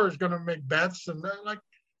official scorer is going to make bets and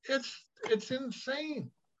it's insane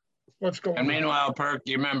what's going on. And meanwhile, Perk,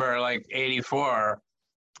 you remember like 84,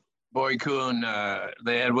 Boy Kuhn,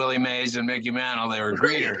 they had Willie Mays and Mickey Mantle. They were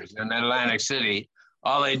greeters in Atlantic City.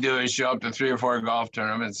 All they do is show up to 3 or 4 golf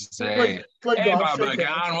tournaments and say, hey, Bob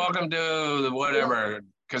McCown, welcome to the whatever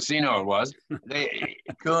casino it was.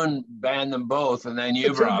 Kuhn banned them both, and then the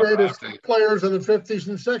two greatest players of the 50s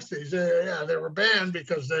and 60s. They were banned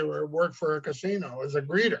because they worked for a casino as a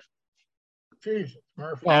greeter. Jesus,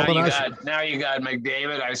 Murphy. Well, Now you got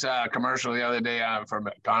McDavid. I saw a commercial the other day for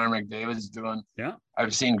Connor McDavid's doing. Yeah.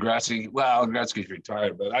 I've seen Gretzky. Well, Gretzky's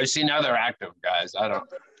retired, but I've seen other active guys. I don't.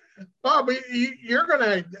 Bob, you're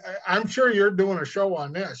gonna. I'm sure you're doing a show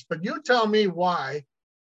on this, but you tell me why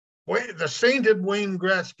the sainted Wayne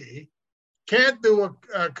Gretzky can't do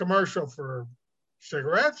a commercial for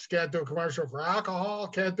cigarettes, can't do a commercial for alcohol,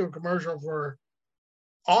 can't do a commercial for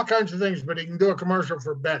all kinds of things, but he can do a commercial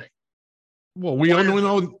for betting. Well, we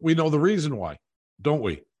know the reason why, don't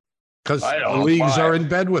we? Because the leagues are in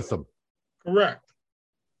bed with them. Correct.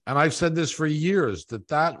 And I've said this for years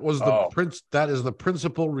that was that is the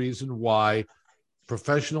principal reason why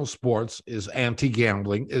professional sports is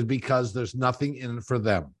anti-gambling, is because there's nothing in it for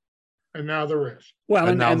them. And now there is. Well,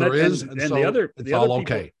 and now there is, and so it's all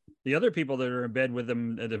okay. The other people that are in bed with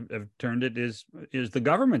them that have turned it is the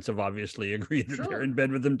governments have obviously agreed that they're in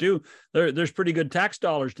bed with them too. There's pretty good tax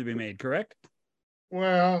dollars to be made, correct?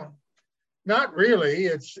 Well, not really.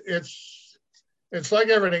 It's like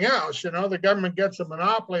everything else. You know, the government gets a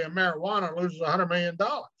monopoly of marijuana and loses $100 million.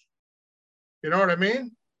 You know what I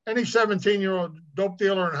mean? Any 17-year-old dope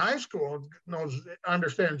dealer in high school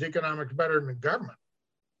understands economics better than the government.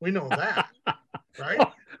 We know that, right?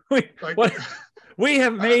 We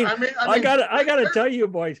have made. I gotta tell you,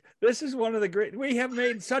 boys, this is one of the great. We have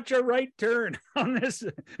made such a right turn on this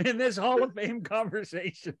in this Hall of Fame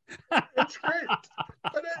conversation. It's great,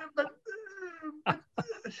 but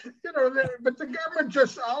you know, but the government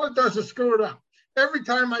just all it does is screw it up. Every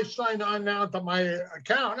time I sign on now to my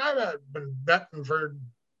account, I've been betting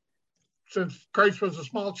since Christ was a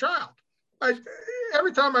small child.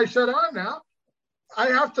 Every time I sit on now, I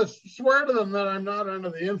have to swear to them that I'm not under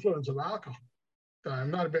the influence of alcohol.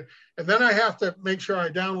 I'm not a bit, and then I have to make sure I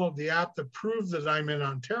download the app to prove that I'm in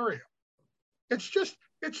Ontario. It's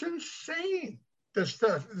insane. This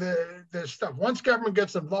stuff. Once government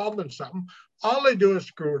gets involved in something, all they do is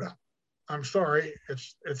screw it up. I'm sorry,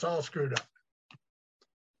 it's all screwed up.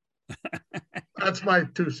 That's my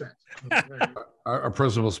 2 cents. Our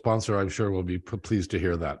principal sponsor, I'm sure, will be pleased to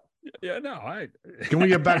hear that. Yeah, no, Can we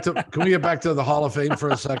get back to the Hall of Fame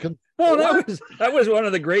for a second? Oh, that was one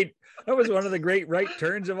of the great right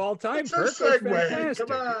turns of all time. It's a segue.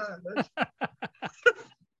 Come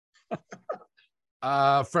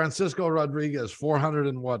on. Francisco Rodriguez,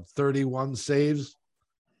 431 saves.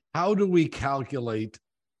 How do we calculate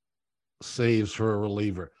saves for a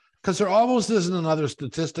reliever? Because there almost isn't another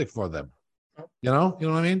statistic for them. You know what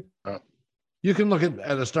I mean? You can look at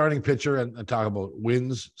a starting pitcher and talk about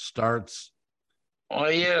wins, starts.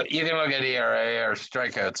 Well, you can look at ERA or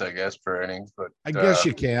strikeouts, I guess, per innings. But I guess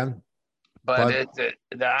you can. But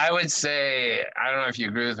I would say, I don't know if you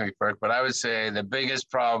agree with me, Perk, but I would say the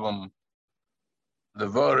biggest problem the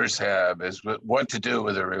voters have is what to do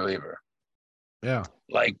with a reliever. Yeah.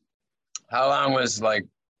 Like, how long was like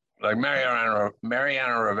Mariano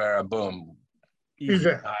Rivera, boom. He's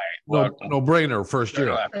it. No brainer, first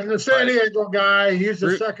year. And the San Diego guy, he's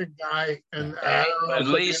the second guy. And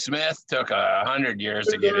Lee Smith took 100 years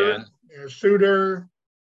to get in. Yeah, Suter.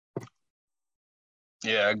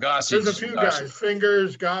 Yeah, Gossett. There's a few guys.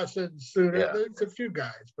 Fingers, Gossett, Suter. Yeah. There's a few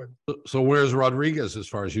guys, but. So where's Rodriguez as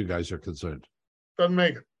far as you guys are concerned? Doesn't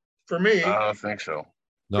make it for me. I don't think so.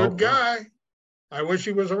 Good guy. I wish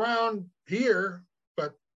he was around here,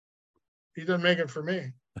 but he doesn't make it for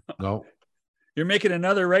me. No. You're making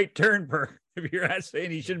another right turn, Perk. If you're saying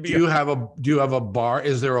he shouldn't be. Do you have a bar?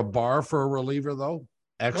 Is there a bar for a reliever though?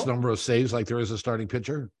 X number of saves, like there is a starting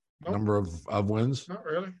pitcher. Nope. Number of wins. Not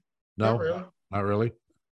really. No, not really.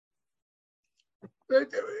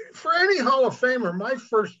 For any Hall of Famer, my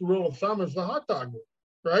first rule of thumb is the hot dog rule,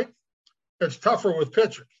 right? It's tougher with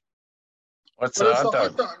pitchers. What's the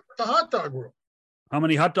hot dog? The hot dog rule. How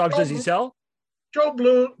many hot dogs does he sell? Joe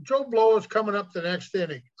Blow is coming up the next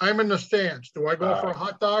inning. I'm in the stands. Do I go for a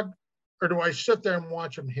hot dog or do I sit there and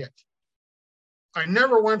watch him hit? I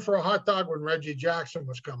never went for a hot dog when Reggie Jackson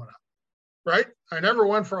was coming up, right? I never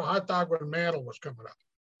went for a hot dog when Mantle was coming up.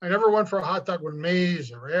 I never went for a hot dog when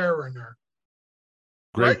Mays or Aaron or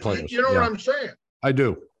great players. You know what I'm saying? I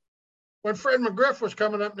do. When Fred McGriff was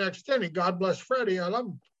coming up next inning, God bless Freddie, I love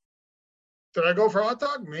him. Did I go for a hot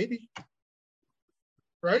dog? Maybe.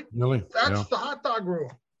 Right? Really? That's the hot dog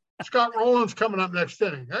rule. Scott Rowland's coming up next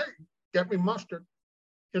inning. Hey, get me mustard.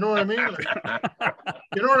 You know what I mean?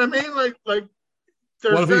 You know what I mean? Like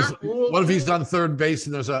what if he's on third base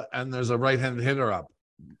and there's a right-handed hitter up?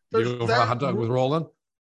 You go for a hot dog with Rowland?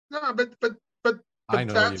 No, but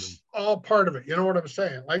that's all part of it. You know what I'm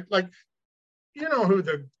saying? Like who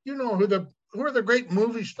are the great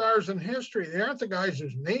movie stars in history? They aren't the guys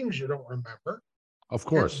whose names you don't remember. Of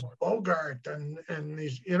course. Bogart and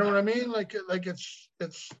these, you know what I mean? Like it's.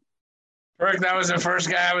 Rick, that was the first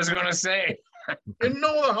guy I was going to say. You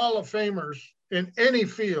know the Hall of Famers in any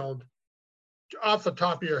field off the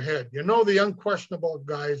top of your head. You know the unquestionable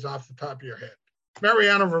guys off the top of your head.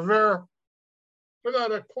 Mariano Rivera,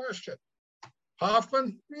 without a question.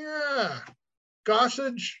 Hoffman, yeah.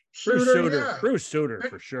 Gossage, Suter, yeah. Bruce Suter,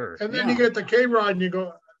 for sure. And then you get the K-Rod and you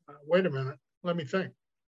go, wait a minute, let me think.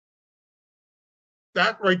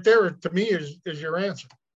 That right there, to me, is your answer.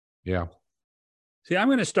 Yeah. See, I'm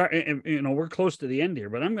going to start, we're close to the end here,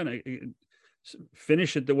 but I'm going to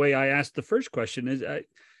finish it the way I asked the first question. Is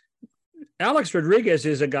Alex Rodriguez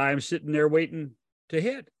is a guy I'm sitting there waiting to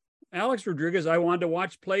hit. Alex Rodriguez, I wanted to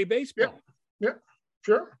watch play baseball. Yeah,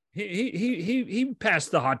 sure. He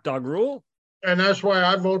passed the hot dog rule. And that's why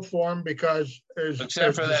I vote for him, because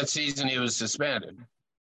except for that season he was suspended.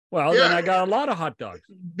 Well, then I got a lot of hot dogs.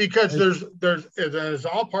 Because there's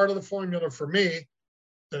all part of the formula for me.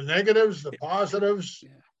 The negatives, the positives.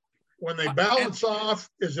 When they balance off,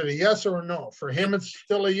 is it a yes or a no? For him, it's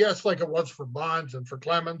still a yes, like it was for Bonds and for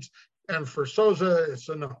Clemens, and for Souza, it's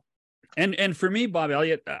a no. And for me, Bob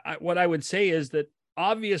Elliott, what I would say is that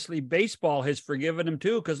obviously baseball has forgiven him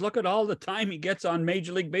too, because look at all the time he gets on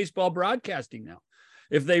Major League Baseball broadcasting now.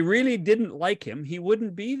 If they really didn't like him, he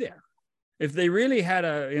wouldn't be there. If they really had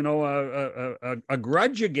a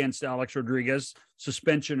grudge against Alex Rodriguez,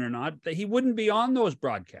 suspension or not, that he wouldn't be on those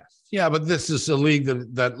broadcasts. Yeah, but this is a league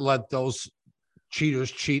that let those cheaters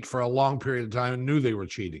cheat for a long period of time and knew they were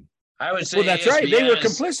cheating. I would say, well, that's right. They were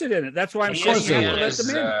complicit in it. That's why I'm saying you have to let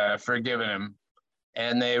them in. Forgiven him,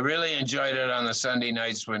 and they really enjoyed it on the Sunday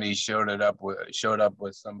nights when he showed up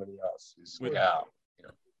with somebody else.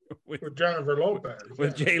 With Jennifer Lopez.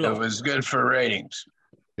 With J-Lo. It was good for ratings.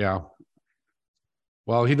 Yeah.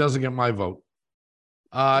 Well, he doesn't get my vote.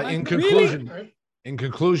 In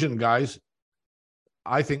conclusion, guys,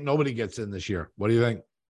 I think nobody gets in this year. What do you think?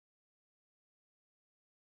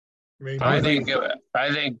 I think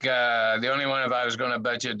the only one, if I was going to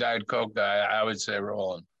bet you a Diet Coke guy, I would say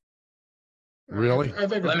Roland. Really? I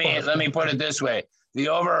think let me put it this way: the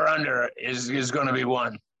over or under is going to be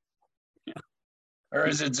 1, or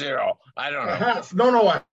is it 0? I don't know. A half. No,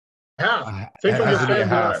 a half. Think of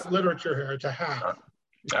the same literature here. It's a half.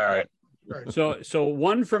 All right. So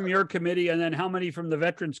 1 from your committee, and then how many from the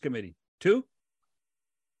Veterans Committee? 2?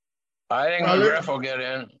 I think McGriff will get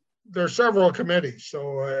in. There's several committees,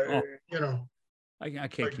 so I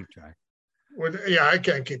can't keep track. I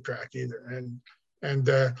can't keep track either. And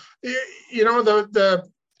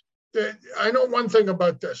I know one thing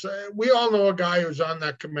about this. We all know a guy who's on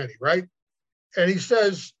that committee, right? And he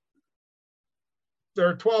says there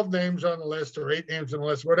are 12 names on the list, or 8 names on the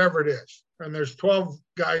list, whatever it is. And there's 12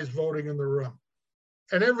 guys voting in the room.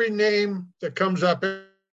 And every name that comes up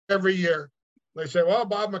every year, they say, well,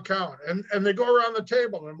 Bob McCown. And they go around the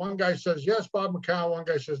table, and one guy says, yes, Bob McCown. One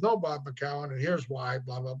guy says, no, Bob McCown, and here's why,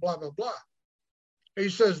 blah, blah, blah, blah, blah. He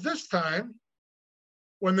says this time,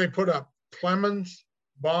 when they put up Clemens,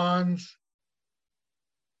 Bonds,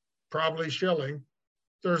 probably Schilling,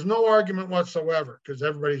 there's no argument whatsoever, because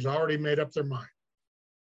everybody's already made up their mind,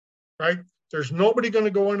 right? There's nobody going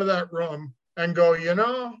to go into that room and go,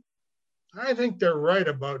 I think they're right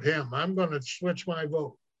about him. I'm going to switch my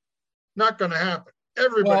vote. Not going to happen.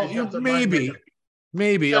 Everybody. Well,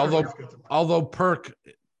 maybe. Although Perk,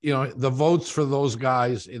 the votes for those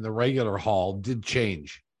guys in the regular hall did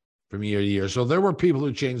change from year to year. So there were people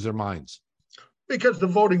who changed their minds. Because the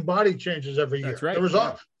voting body changes every year. That's right. There was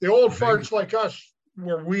the old farts like us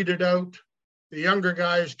were weeded out. The younger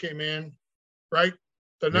guys came in, right?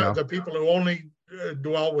 The people who only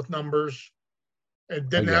dwell with numbers and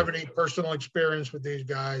didn't have any personal experience with these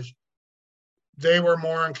guys, they were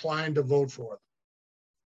more inclined to vote for them.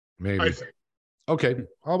 Maybe. I think. Okay,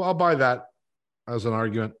 I'll buy that as an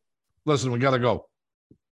argument. Listen, we got to go.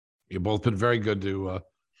 You've both been very good to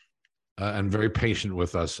and very patient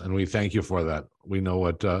with us, and we thank you for that. We know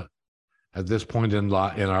at this point in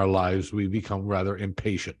our lives, we become rather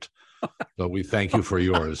impatient. So we thank you for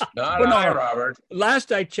yours. No, Robert.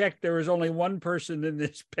 Last I checked, there was only one person in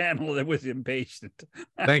this panel that was impatient.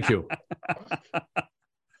 Thank you.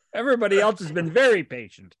 Everybody else has been very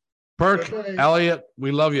patient. Perk, Elliott, we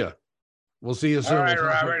love you. We'll see you soon. All right,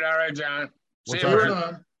 Robert. All right, John.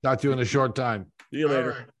 Talk to you in a short time. See you later.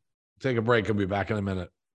 Right. Take a break. I'll be back in a minute.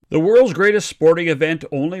 The world's greatest sporting event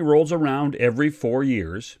only rolls around every 4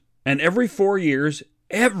 years. And every 4 years,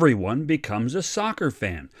 everyone becomes a soccer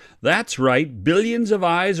fan. That's right. Billions of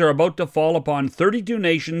eyes are about to fall upon 32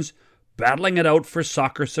 nations battling it out for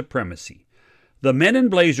soccer supremacy. The Men in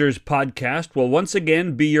Blazers podcast will once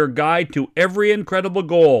again be your guide to every incredible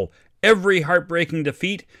goal, every heartbreaking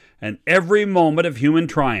defeat, and every moment of human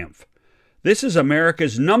triumph. This is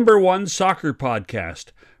America's #1 soccer podcast,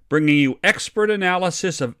 bringing you expert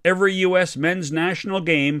analysis of every U.S. men's national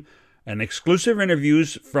game and exclusive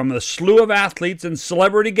interviews from a slew of athletes and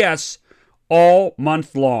celebrity guests all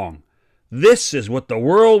month long. This is what the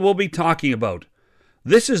world will be talking about.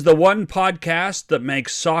 This is the one podcast that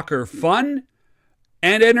makes soccer fun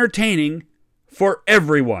and entertaining for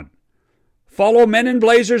everyone. Follow Men in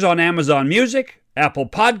Blazers on Amazon Music, Apple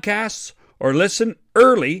Podcasts, or listen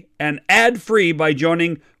early and ad-free by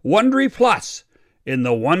joining Wondery Plus in the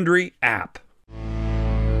Wondery app.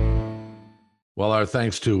 Well, our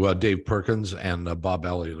thanks to Dave Perkins and Bob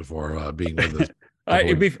Elliott for being with us.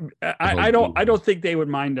 I don't think they would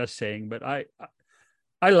mind us saying, but I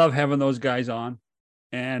love having those guys on,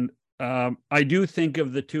 and I do think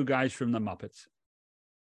of the two guys from the Muppets.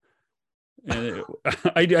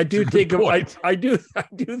 I do think I do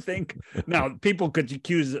think now people could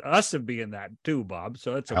accuse us of being that too, Bob.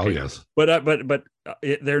 So that's okay. Oh yes, but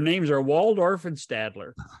their names are Waldorf and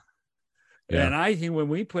Stadler. Yeah. And I think when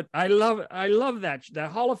we I love that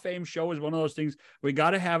Hall of Fame show is one of those things we got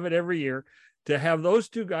to have it every year, to have those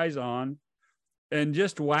two guys on and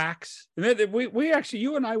just wax. And then we actually,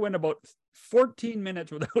 you and I went about 14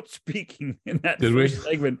 minutes without speaking in that first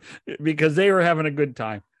segment because they were having a good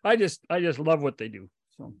time. I just love what they do.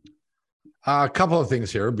 So, a couple of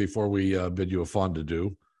things here before we bid you a fond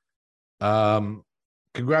adieu.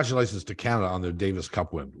 Congratulations to Canada on their Davis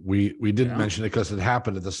Cup win. We didn't mention it because it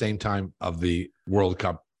happened at the same time of the World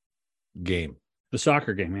Cup game, the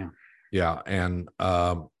soccer game. Yeah, yeah, and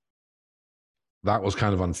that was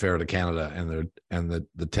kind of unfair to Canada and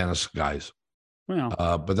the tennis guys.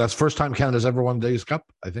 Well, but that's the first time Canada's ever won the Davis Cup,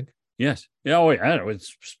 I think. Yes. Yeah. Oh, yeah.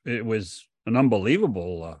 It was an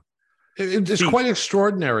unbelievable. It's quite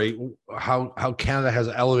extraordinary how Canada has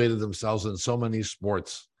elevated themselves in so many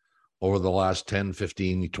sports over the last 10,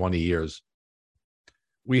 15, 20 years.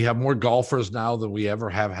 We have more golfers now than we ever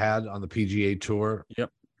have had on the PGA Tour. Yep.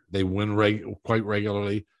 They win quite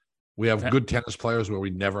regularly. We have good tennis players where we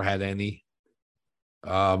never had any.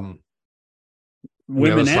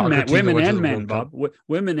 Women and men, Bob.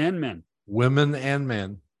 Women and men. Women and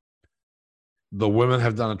men. The women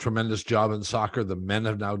have done a tremendous job in soccer. The men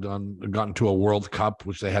have now gotten to a World Cup,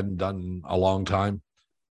 which they hadn't done in a long time.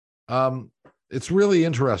 It's really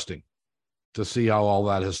interesting to see how all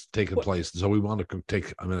that has taken place. So we want to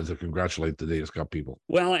take a minute to congratulate the Davis Cup people.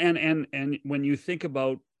 Well, and when you think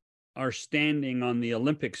about our standing on the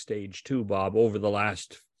Olympic stage too, Bob, over the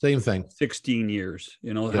last same thing 16 years,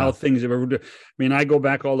 how things have ever done. I mean, I go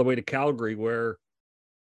back all the way to Calgary where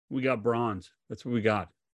we got bronze. That's what we got.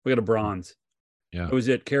 We got a bronze. Yeah. That was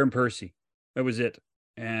it. Karen Percy. That was it.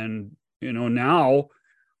 And, now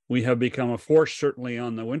we have become a force, certainly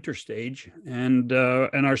on the winter stage, and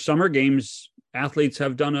our summer games athletes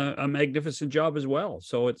have done a magnificent job as well.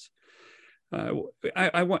 So it's,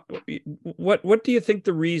 I want, what do you think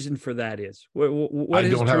the reason for that is? What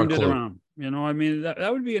has turned it around? I mean,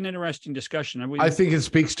 that would be an interesting discussion. I think it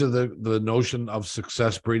speaks to the notion of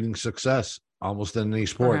success breeding success almost in any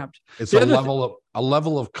sport. Perhaps. It's a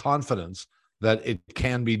level of confidence that it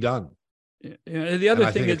can be done. The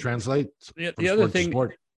other thing it translates. The other thing,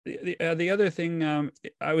 the other thing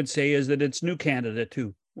I would say is that it's New Canada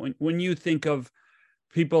too. When you think of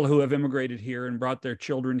people who have immigrated here and brought their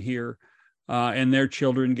children here, and their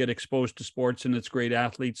children get exposed to sports and it's great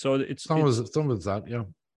athletes. So it's some of that, yeah.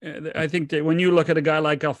 I think that when you look at a guy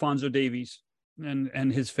like Alphonso Davies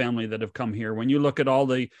and his family that have come here, when you look at all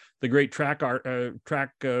the great track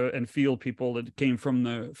and field people that came from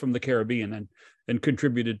the Caribbean and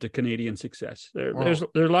contributed to Canadian success, there's a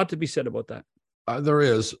lot to be said about that. There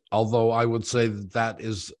is, although I would say that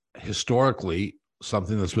is historically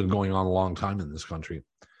something that's been going on a long time in this country.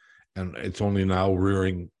 And it's only now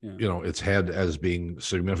rearing, its head as being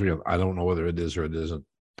significant. I don't know whether it is or it isn't.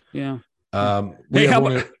 Yeah. How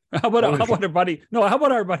about our buddy? No, how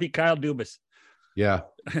about our buddy Kyle Dubas? Yeah.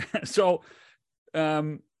 So,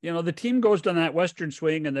 the team goes down that Western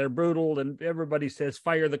swing and they're brutal, and everybody says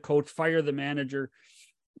fire the coach, fire the manager.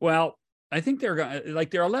 Well, I think they're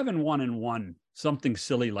 11-1-1, something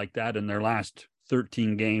silly like that in their last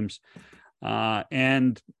 13 games,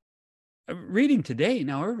 and. Reading today,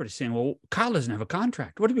 now everybody's saying, well, Kyle doesn't have a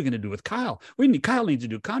contract. What are we going to do with Kyle? Kyle needs to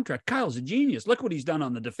do a contract. Kyle's a genius. Look what he's done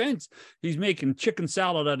on the defense. He's making chicken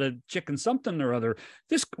salad out of chicken something or other.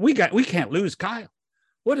 We can't lose Kyle.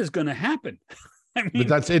 What is going to happen? But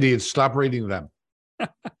that's idiots. Stop reading them.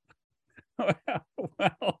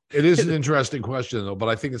 Well, It is an interesting question, though, but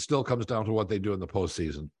I think it still comes down to what they do in the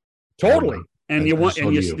postseason. totally. And you so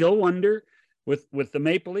do you. still wonder with the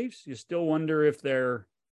Maple Leafs, you still wonder if they're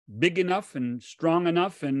big enough and strong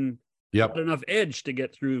enough and Yep. got enough edge to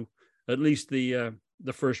get through at least the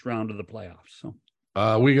first round of the playoffs. So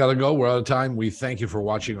We got to go. We're out of time. We thank you for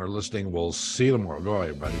watching or listening. We'll see you tomorrow. Go ahead,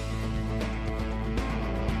 everybody.